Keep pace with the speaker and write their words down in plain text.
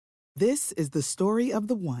This is the story of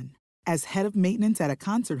the one. As head of maintenance at a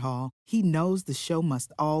concert hall, he knows the show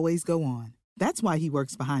must always go on. That's why he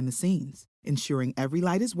works behind the scenes, ensuring every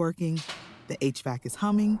light is working, the HVAC is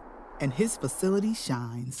humming, and his facility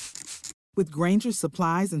shines. With Grainger's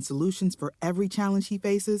supplies and solutions for every challenge he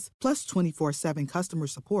faces, plus 24/7 customer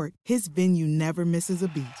support, his venue never misses a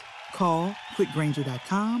beat. Call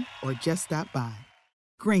quickgrainger.com or just stop by.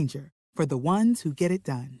 Grainger, for the ones who get it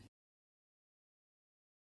done.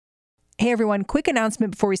 Hey everyone, quick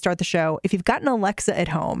announcement before we start the show. If you've got an Alexa at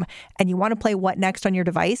home and you want to play What Next on your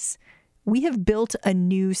device, we have built a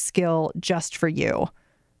new skill just for you.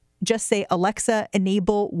 Just say, Alexa,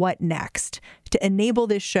 enable What Next to enable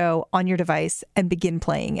this show on your device and begin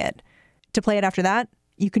playing it. To play it after that,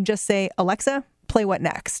 you can just say, Alexa, play What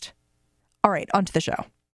Next. All right, on to the show.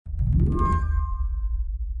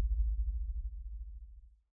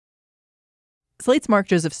 Slate's Mark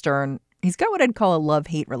Joseph Stern, he's got what I'd call a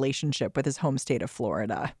love-hate relationship with his home state of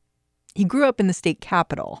Florida. He grew up in the state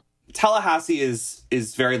capital. Tallahassee is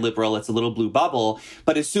very liberal. It's a little blue bubble.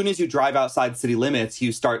 But as soon as you drive outside city limits,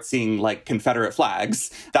 you start seeing like Confederate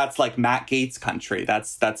flags. That's like Matt Gaetz country.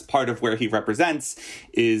 That's part of where he represents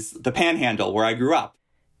is the Panhandle, where I grew up.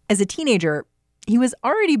 As a teenager, he was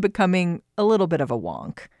already becoming a little bit of a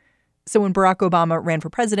wonk. So when Barack Obama ran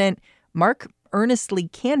for president, Mark earnestly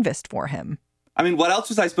canvassed for him. I mean, what else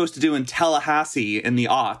was I supposed to do in Tallahassee in the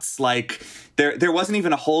aughts? Like, there wasn't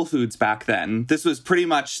even a Whole Foods back then. This was pretty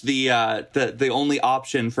much the only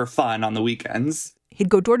option for fun on the weekends. He'd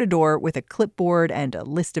go door to door with a clipboard and a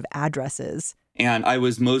list of addresses. And I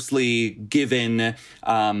was mostly given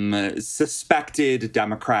suspected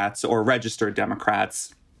Democrats or registered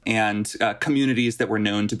Democrats and communities that were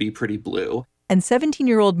known to be pretty blue. And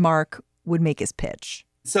 17-year-old Mark would make his pitch.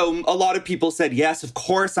 So a lot of people said, yes, of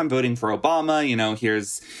course, I'm voting for Obama. You know,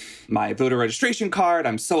 here's my voter registration card.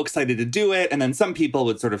 I'm so excited to do it. And then some people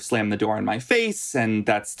would sort of slam the door in my face, and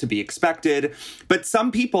that's to be expected. But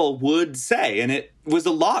some people would say, and it was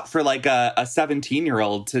a lot for like a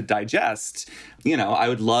 17-year-old to digest, you know, I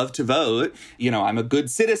would love to vote. You know, I'm a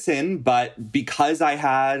good citizen, but because I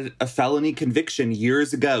had a felony conviction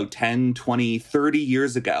years ago, 10, 20, 30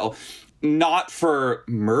 years ago, not for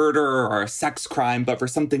murder or a sex crime, but for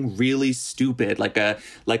something really stupid, like a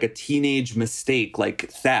teenage mistake,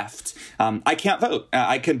 like theft. I can't vote.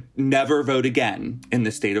 I can never vote again in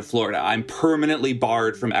the state of Florida. I'm permanently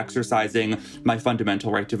barred from exercising my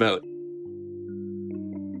fundamental right to vote.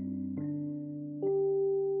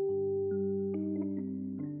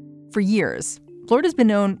 For years, Florida's been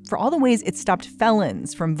known for all the ways it stopped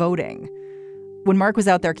felons from voting. When Mark was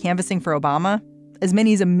out there canvassing for Obama, as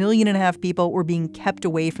many as 1.5 million people were being kept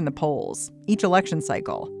away from the polls each election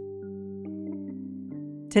cycle.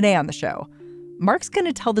 Today on the show, Mark's going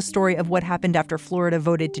to tell the story of what happened after Florida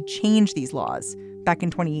voted to change these laws back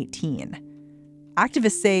in 2018.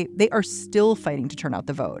 Activists say they are still fighting to turn out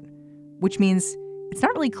the vote, which means it's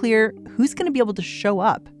not really clear who's going to be able to show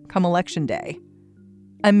up come Election Day.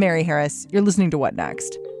 I'm Mary Harris. You're listening to What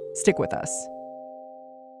Next? Stick with us.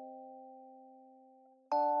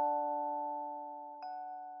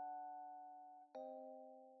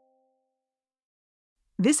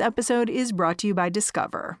 This episode is brought to you by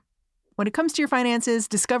Discover. When it comes to your finances,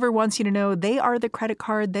 Discover wants you to know they are the credit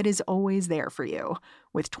card that is always there for you.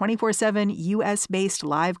 With 24/7 U.S.-based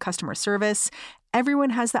live customer service,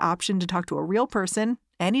 everyone has the option to talk to a real person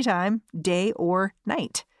anytime, day or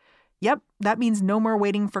night. Yep, that means no more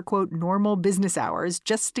waiting for, quote, normal business hours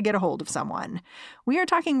just to get a hold of someone. We are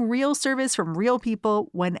talking real service from real people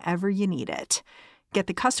whenever you need it. Get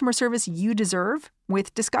the customer service you deserve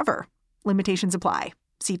with Discover. Limitations apply.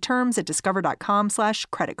 See terms at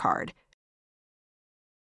discover.com/creditcard.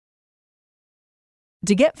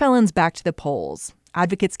 To get felons back to the polls,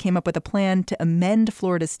 advocates came up with a plan to amend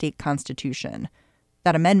Florida's state constitution.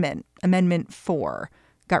 That amendment, Amendment 4,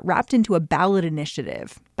 got wrapped into a ballot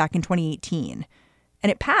initiative back in 2018,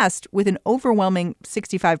 and it passed with an overwhelming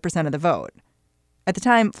 65% of the vote. At the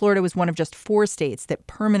time, Florida was one of just 4 states that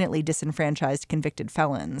permanently disenfranchised convicted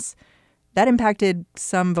felons. That impacted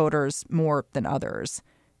some voters more than others.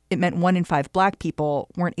 It meant 1 in 5 Black people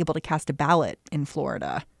weren't able to cast a ballot in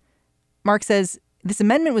Florida. Mark says this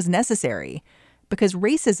amendment was necessary because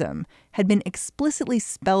racism had been explicitly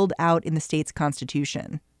spelled out in the state's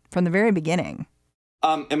constitution from the very beginning.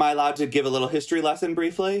 Am I allowed to give a little history lesson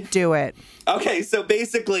briefly? Do it. Okay, so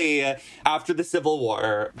basically, after the Civil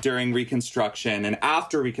War, during Reconstruction, and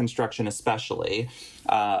after Reconstruction especially,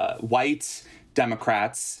 white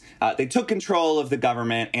Democrats, they took control of the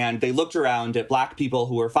government and they looked around at Black people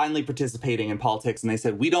who were finally participating in politics and they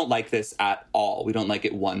said, we don't like this at all. We don't like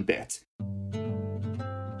it one bit.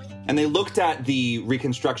 And they looked at the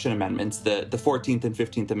Reconstruction Amendments, the 14th and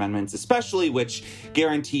 15th Amendments especially, which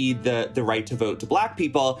guaranteed the right to vote to Black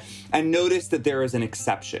people, and noticed that there is an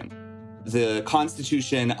exception. The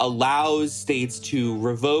Constitution allows states to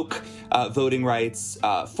revoke voting rights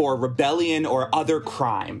for rebellion or other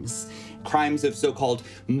crimes of so-called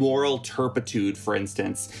moral turpitude, for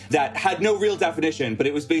instance, that had no real definition, but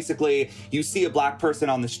it was basically you see a Black person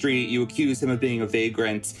on the street, you accuse him of being a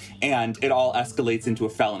vagrant, and it all escalates into a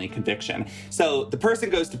felony conviction. So the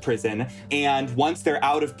person goes to prison, and once they're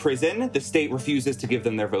out of prison, the state refuses to give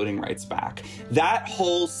them their voting rights back. That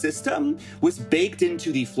whole system was baked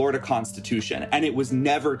into the Florida Constitution, and it was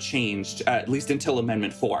never changed, at least until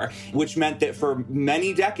Amendment 4, which meant that for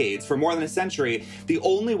many decades, for more than a century, the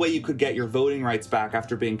only way you could get your voting rights back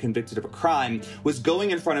after being convicted of a crime was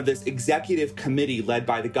going in front of this executive committee led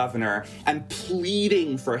by the governor and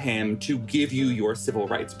pleading for him to give you your civil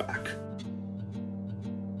rights back.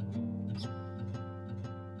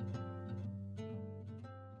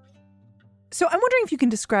 So I'm wondering if you can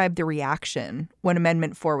describe the reaction when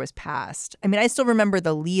Amendment 4 was passed. I mean, I still remember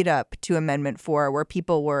the lead up to Amendment 4 where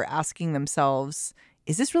people were asking themselves,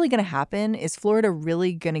 is this really going to happen? Is Florida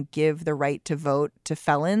really going to give the right to vote to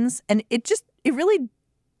felons? And it really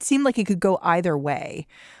seemed like it could go either way.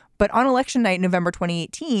 But on election night, November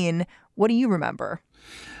 2018, what do you remember?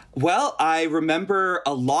 Well, I remember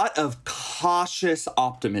a lot of cautious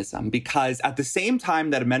optimism because at the same time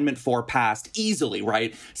that Amendment 4 passed easily,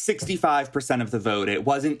 right, 65% of the vote, it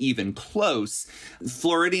wasn't even close,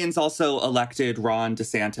 Floridians also elected Ron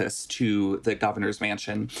DeSantis to the governor's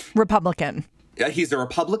mansion. Republican. He's a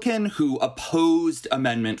Republican who opposed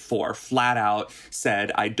Amendment 4, flat out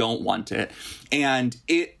said, I don't want it. And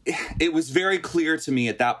it was very clear to me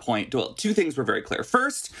at that point. Well, two things were very clear.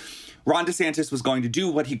 First, Ron DeSantis was going to do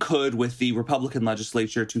what he could with the Republican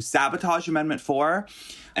legislature to sabotage Amendment 4.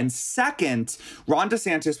 And second, Ron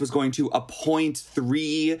DeSantis was going to appoint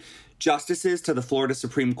 3 justices to the Florida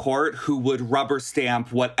Supreme Court who would rubber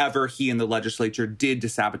stamp whatever he and the legislature did to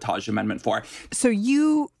sabotage Amendment 4. So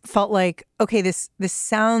you felt like, okay, this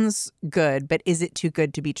sounds good, but is it too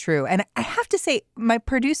good to be true? And I have to say, my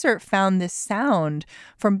producer found this sound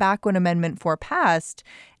from back when Amendment 4 passed,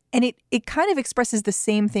 and it kind of expresses the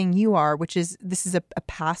same thing you are, which is this is a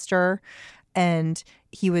pastor, and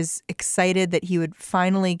he was excited that he would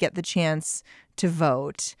finally get the chance to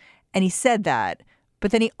vote. And he said that. But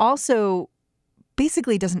then he also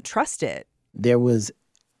basically doesn't trust it. There was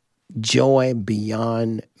joy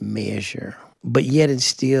beyond measure, but yet and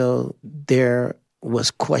still there was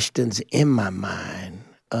questions in my mind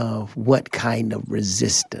of what kind of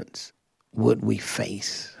resistance would we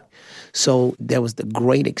face. So there was the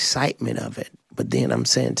great excitement of it. But then I'm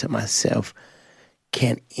saying to myself,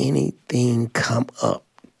 can anything come up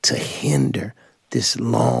to hinder this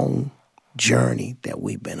long journey that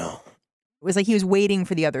we've been on? It was like he was waiting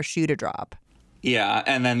for the other shoe to drop. Yeah,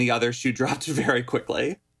 and then the other shoe dropped very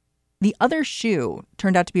quickly. The other shoe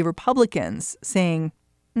turned out to be Republicans saying,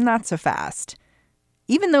 not so fast.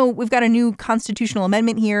 Even though we've got a new constitutional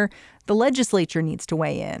amendment here, the legislature needs to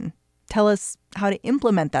weigh in. Tell us how to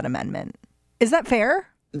implement that amendment. Is that fair?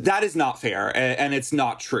 That is not fair, and it's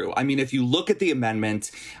not true. I mean, if you look at the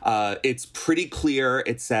amendment, it's pretty clear.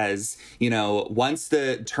 It says, once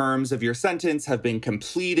the terms of your sentence have been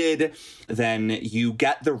completed, then you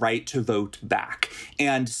get the right to vote back.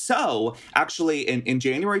 And so, actually, in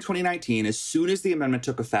January 2019, as soon as the amendment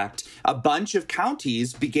took effect, a bunch of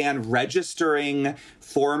counties began registering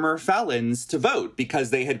former felons to vote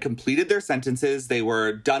because they had completed their sentences. They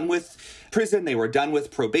were done with prison. They were done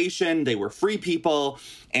with probation. They were free people.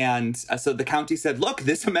 And so the county said, look,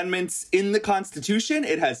 this amendment's in the Constitution.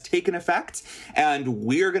 It has taken effect, and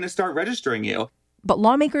we're going to start registering you. But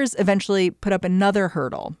lawmakers eventually put up another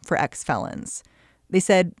hurdle for ex-felons. They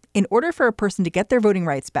said in order for a person to get their voting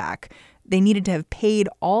rights back, they needed to have paid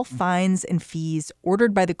all fines and fees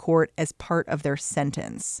ordered by the court as part of their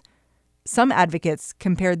sentence. Some advocates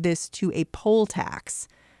compared this to a poll tax,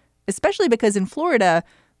 especially because in Florida,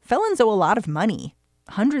 felons owe a lot of money,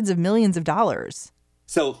 hundreds of millions of dollars.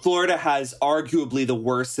 So Florida has arguably the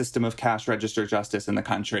worst system of cash register justice in the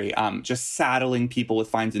country, just saddling people with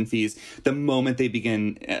fines and fees the moment they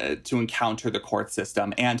begin to encounter the court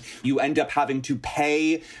system. And you end up having to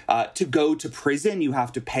pay to go to prison. You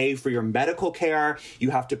have to pay for your medical care. You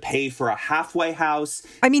have to pay for a halfway house.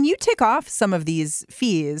 I mean, you tick off some of these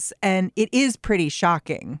fees, and it is pretty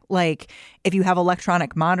shocking. Like, if you have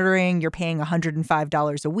electronic monitoring, you're paying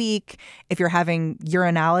 $105 a week. If you're having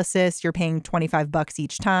urinalysis, you're paying $25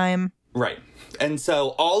 each time. Right. And so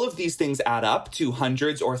all of these things add up to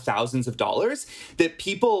hundreds or thousands of dollars that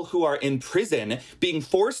people who are in prison, being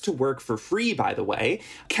forced to work for free, by the way,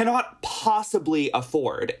 cannot possibly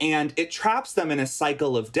afford. And it traps them in a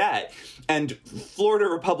cycle of debt. And Florida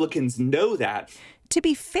Republicans know that. To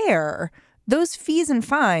be fair, those fees and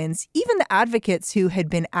fines, even the advocates who had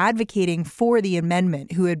been advocating for the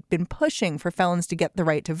amendment, who had been pushing for felons to get the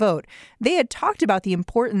right to vote, they had talked about the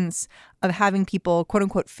importance of having people, quote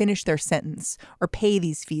unquote, finish their sentence or pay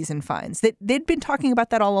these fees and fines. They'd been talking about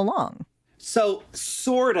that all along. So,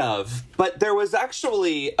 sort of, but there was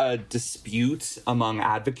actually a dispute among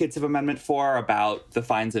advocates of Amendment 4 about the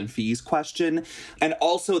fines and fees question and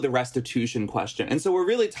also the restitution question. And so we're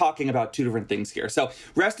really talking about two different things here. So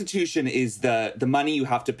restitution is the money you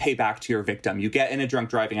have to pay back to your victim. You get in a drunk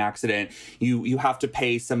driving accident, you have to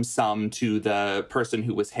pay some sum to the person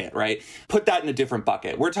who was hit, right? Put that in a different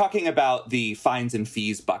bucket. We're talking about the fines and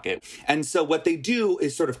fees bucket. And so what they do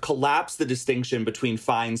is sort of collapse the distinction between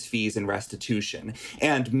fines, fees, and restitution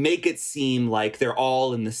and make it seem like they're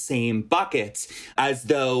all in the same bucket, as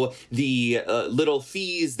though the little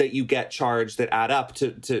fees that you get charged that add up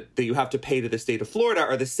to that you have to pay to the state of Florida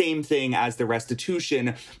are the same thing as the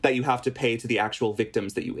restitution that you have to pay to the actual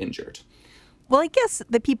victims that you injured. Well, I guess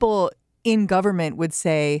the people in government would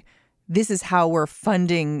say this is how we're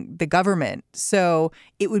funding the government. So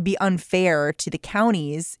it would be unfair to the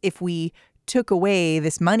counties if we took away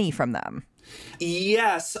this money from them.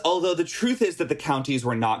 Yes, although the truth is that the counties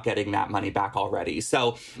were not getting that money back already.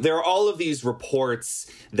 So there are all of these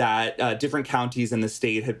reports that different counties in the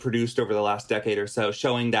state had produced over the last decade or so,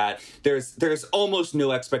 showing that there's almost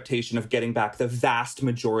no expectation of getting back the vast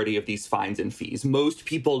majority of these fines and fees. Most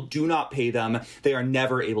people do not pay them. They are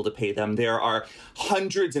never able to pay them. There are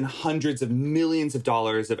hundreds and hundreds of millions of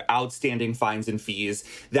dollars of outstanding fines and fees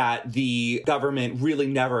that the government really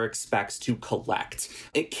never expects to collect.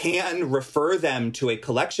 It can refer them to a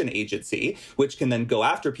collection agency, which can then go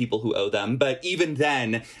after people who owe them. But even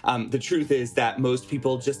then, the truth is that most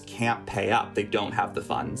people just can't pay up. They don't have the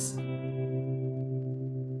funds.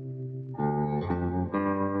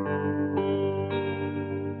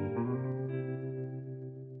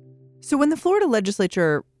 So when the Florida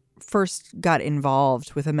legislature first got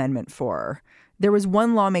involved with Amendment 4, there was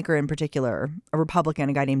one lawmaker in particular, a Republican,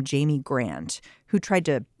 a guy named Jamie Grant, who tried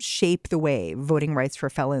to shape the way voting rights for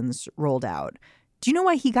felons rolled out. Do you know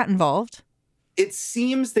why he got involved? It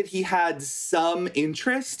seems that he had some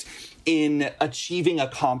interest in achieving a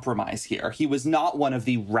compromise here. He was not one of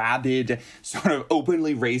the rabid, sort of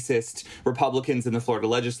openly racist Republicans in the Florida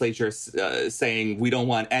legislature saying, we don't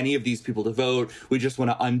want any of these people to vote. We just want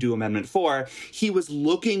to undo Amendment 4. He was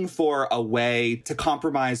looking for a way to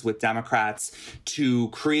compromise with Democrats to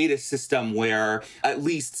create a system where at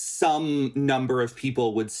least some number of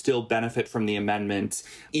people would still benefit from the amendment,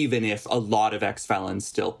 even if a lot of ex-felons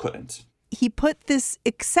still couldn't. He put this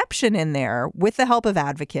exception in there with the help of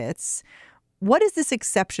advocates. What does this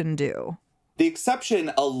exception do? The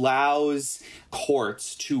exception allows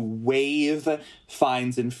courts to waive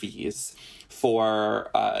fines and fees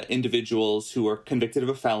for individuals who are convicted of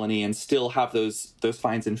a felony and still have those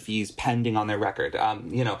fines and fees pending on their record.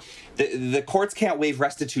 The courts can't waive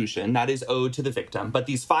restitution that is owed to the victim, but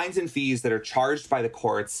these fines and fees that are charged by the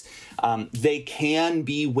courts, they can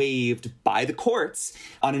be waived by the courts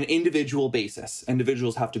on an individual basis.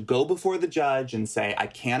 Individuals have to go before the judge and say, I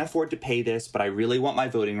can't afford to pay this, but I really want my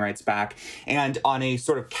voting rights back. And on a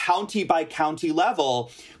sort of county by county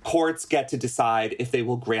level, courts get to decide if they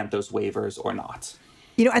will grant those waivers or not.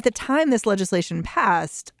 You know, at the time this legislation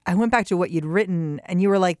passed, I went back to what you'd written and you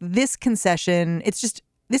were like, this concession,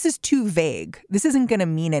 this is too vague. This isn't going to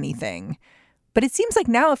mean anything. But it seems like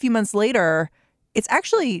now, a few months later, it's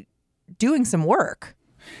actually doing some work.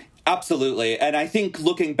 Absolutely. And I think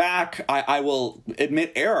looking back, I will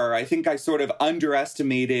admit error. I think I sort of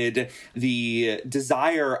underestimated the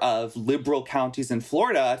desire of liberal counties in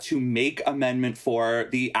Florida to make Amendment 4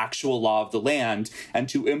 the actual law of the land and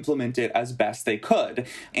to implement it as best they could.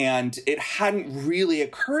 And it hadn't really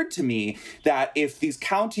occurred to me that if these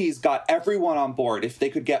counties got everyone on board, if they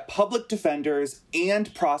could get public defenders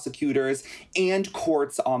and prosecutors and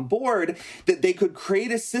courts on board, that they could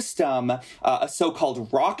create a system, a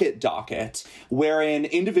so-called rocket docket, wherein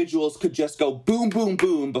individuals could just go boom, boom,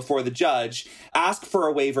 boom before the judge, ask for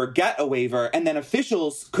a waiver, get a waiver, and then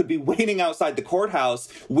officials could be waiting outside the courthouse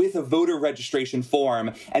with a voter registration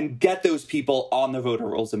form and get those people on the voter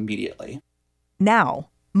rolls immediately. Now,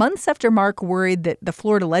 months after Mark worried that the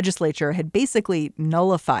Florida legislature had basically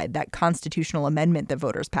nullified that constitutional amendment that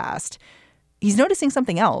voters passed, he's noticing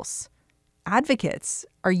something else. Advocates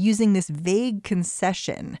are using this vague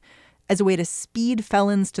concession as a way to speed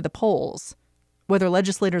felons to the polls, whether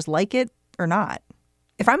legislators like it or not.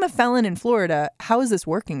 If I'm a felon in Florida, how is this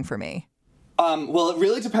working for me? Well, it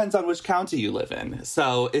really depends on which county you live in.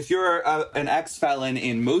 So if you're an ex-felon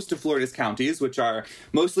in most of Florida's counties, which are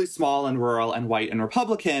mostly small and rural and white and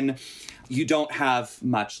Republican, you don't have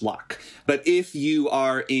much luck. But if you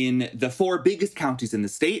are in the 4 biggest counties in the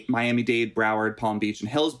state, Miami-Dade, Broward, Palm Beach, and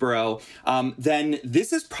Hillsborough, then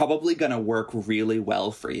this is probably going to work really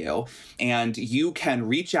well for you. And you can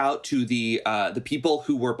reach out to the people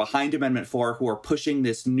who were behind Amendment 4, who are pushing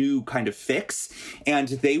this new kind of fix, and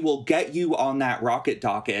they will get you on that rocket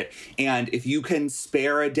docket. And if you can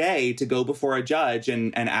spare a day to go before a judge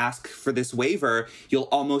and ask for this waiver, you'll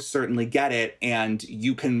almost certainly get it, and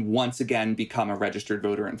you can once again become a registered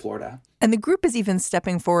voter in Florida. And the group is even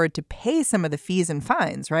stepping forward to pay some of the fees and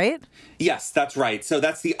fines, right? Yes, that's right. So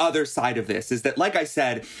that's the other side of this, is that, like I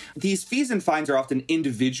said, these fees and fines are often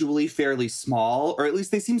individually fairly small, or at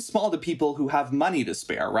least they seem small to people who have money to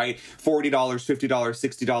spare, right? $40, $50,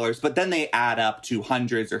 $60, but then they add up to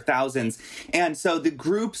hundreds or thousands. And so the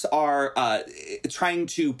groups are trying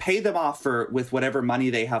to pay them off with whatever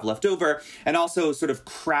money they have left over, and also sort of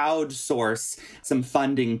crowdsource some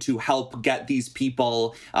funding to help get these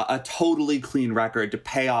people a totally clean record, to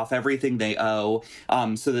pay off everything they owe,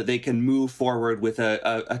 so that they can move forward with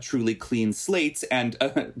a truly clean slate and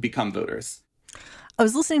become voters. I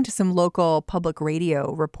was listening to some local public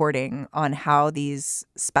radio reporting on how these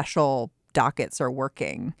special dockets are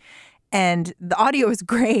working. And the audio is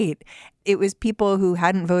great. It was people who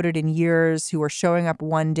hadn't voted in years, who were showing up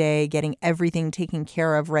one day, getting everything taken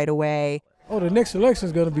care of right away. Oh, the next election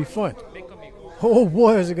is going to be fun. Oh,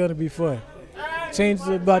 boy, is it going to be fun. Changes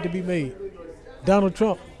are about to be made. Donald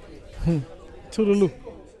Trump, toodaloo.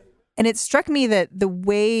 And it struck me that the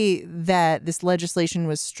way that this legislation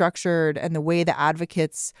was structured and the way the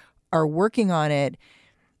advocates are working on it,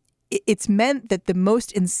 it's meant that the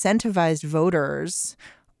most incentivized voters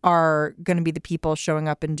are going to be the people showing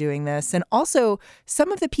up and doing this. And also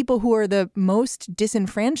some of the people who are the most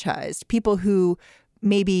disenfranchised, people who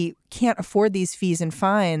maybe can't afford these fees and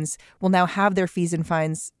fines, will now have their fees and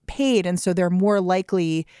fines paid. And so they're more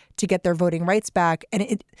likely to get their voting rights back.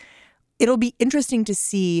 And it'll be interesting to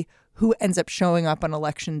see who ends up showing up on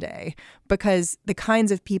Election Day, because the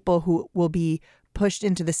kinds of people who will be pushed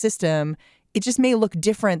into the system, it just may look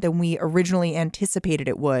different than we originally anticipated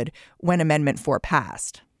it would when Amendment 4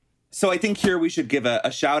 passed. So I think here we should give a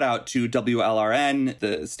shout out to WLRN,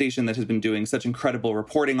 the station that has been doing such incredible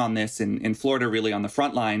reporting on this in Florida, really on the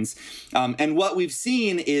front lines. And what we've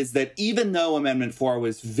seen is that even though Amendment 4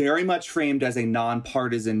 was very much framed as a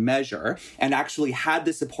nonpartisan measure and actually had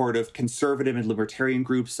the support of conservative and libertarian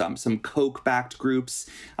groups, some Koch-backed groups,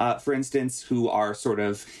 for instance, who are sort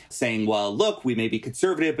of saying, well, look, we may be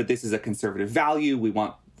conservative, but this is a conservative value. We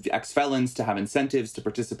want ex-felons to have incentives to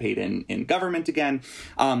participate in government again.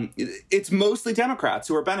 It's mostly Democrats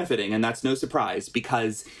who are benefiting, and that's no surprise,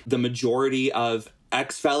 because the majority of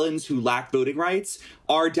ex-felons who lack voting rights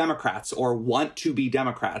are Democrats or want to be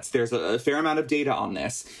Democrats. There's a fair amount of data on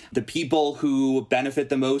this. The people who benefit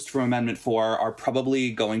the most from Amendment 4 are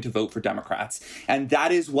probably going to vote for Democrats. And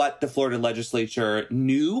that is what the Florida legislature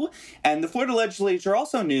knew. And the Florida legislature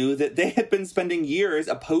also knew that they had been spending years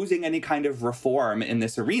opposing any kind of reform in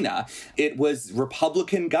this arena. It was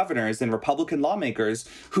Republican governors and Republican lawmakers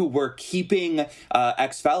who were keeping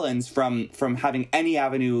ex-felons from having any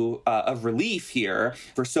avenue of relief here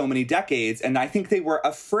for so many decades. And I think they were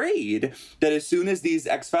afraid that as soon as these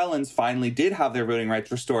ex-felons finally did have their voting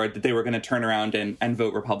rights restored, that they were going to turn around and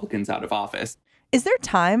vote Republicans out of office. Is there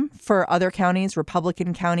time for other counties,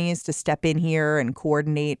 Republican counties, to step in here and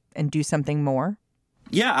coordinate and do something more?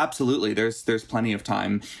 Yeah, absolutely. There's plenty of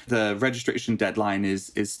time. The registration deadline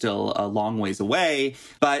is still a long ways away,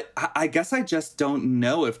 but I guess I just don't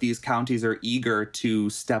know if these counties are eager to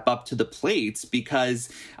step up to the plates, because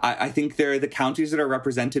I think they're the counties that are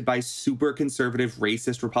represented by super conservative,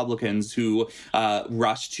 racist Republicans who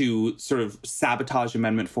rush to sort of sabotage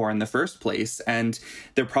Amendment 4 in the first place. And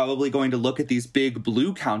they're probably going to look at these big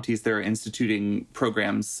blue counties that are instituting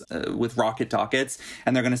programs with rocket dockets,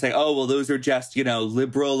 and they're going to say, oh, well, those are just,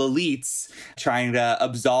 liberal elites trying to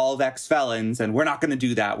absolve ex-felons, and we're not going to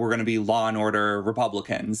do that. We're going to be law and order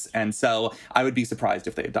Republicans. And so I would be surprised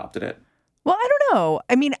if they adopted it. Well, I don't know.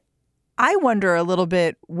 I mean, I wonder a little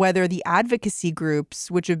bit whether the advocacy groups,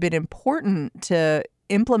 which have been important to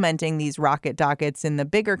implementing these rocket dockets in the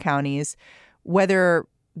bigger counties, whether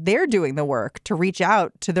they're doing the work to reach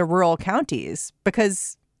out to the rural counties,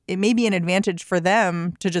 because it may be an advantage for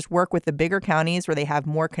them to just work with the bigger counties where they have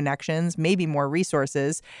more connections, maybe more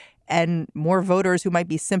resources, and more voters who might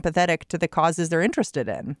be sympathetic to the causes they're interested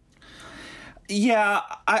in. Yeah,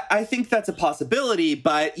 I think that's a possibility.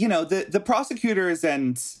 But, you know, the prosecutors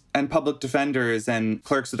and public defenders and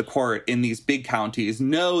clerks of the court in these big counties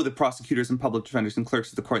know the prosecutors and public defenders and clerks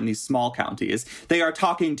of the court in these small counties. They are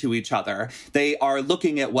talking to each other. They are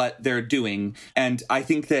looking at what they're doing. And I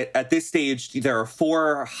think that at this stage, there are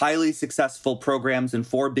 4 highly successful programs in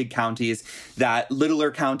 4 big counties that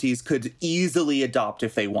littler counties could easily adopt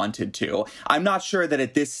if they wanted to. I'm not sure that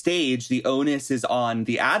at this stage, the onus is on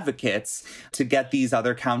the advocates to get these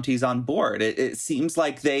other counties on board. It seems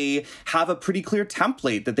like they have a pretty clear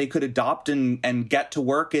template that they could adopt and get to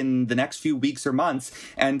work in the next few weeks or months.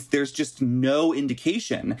 And there's just no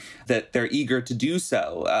indication that they're eager to do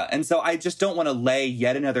so. And so I just don't want to lay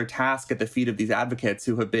yet another task at the feet of these advocates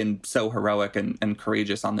who have been so heroic and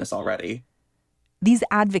courageous on this already. These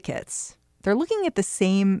advocates, they're looking at the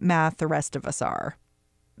same math the rest of us are.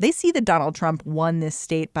 They see that Donald Trump won this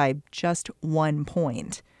state by just 1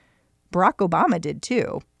 point. Barack Obama did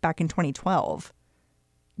too, back in 2012.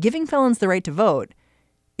 Giving felons the right to vote,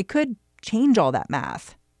 it could change all that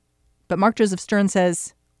math. But Mark Joseph Stern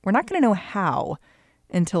says we're not going to know how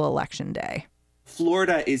until Election Day.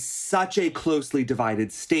 Florida is such a closely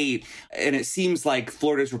divided state, and it seems like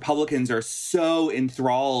Florida's Republicans are so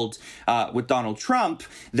enthralled with Donald Trump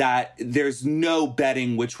that there's no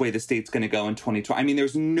betting which way the state's going to go in 2020. I mean,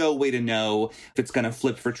 there's no way to know if it's going to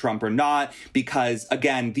flip for Trump or not, because,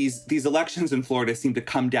 again, these elections in Florida seem to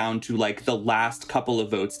come down to like the last couple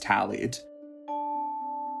of votes tallied.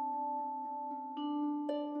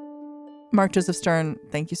 Mark Joseph Stern,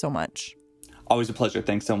 thank you so much. Always a pleasure.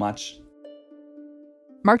 Thanks so much.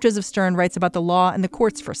 Mark Joseph Stern writes about the law and the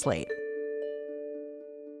courts for Slate.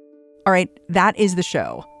 All right, that is the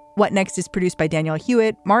show. What Next is produced by Danielle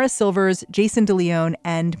Hewitt, Mara Silvers, Jason DeLeon,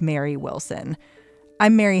 and Mary Wilson.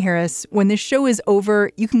 I'm Mary Harris. When this show is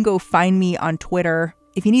over, you can go find me on Twitter.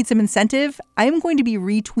 If you need some incentive, I am going to be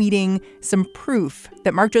retweeting some proof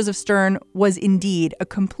that Mark Joseph Stern was indeed a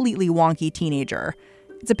completely wonky teenager.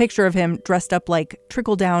 It's a picture of him dressed up like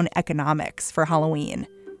trickle-down economics for Halloween.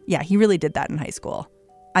 Yeah, he really did that in high school.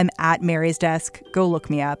 I'm at Mary's Desk. Go look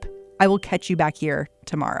me up. I will catch you back here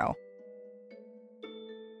tomorrow.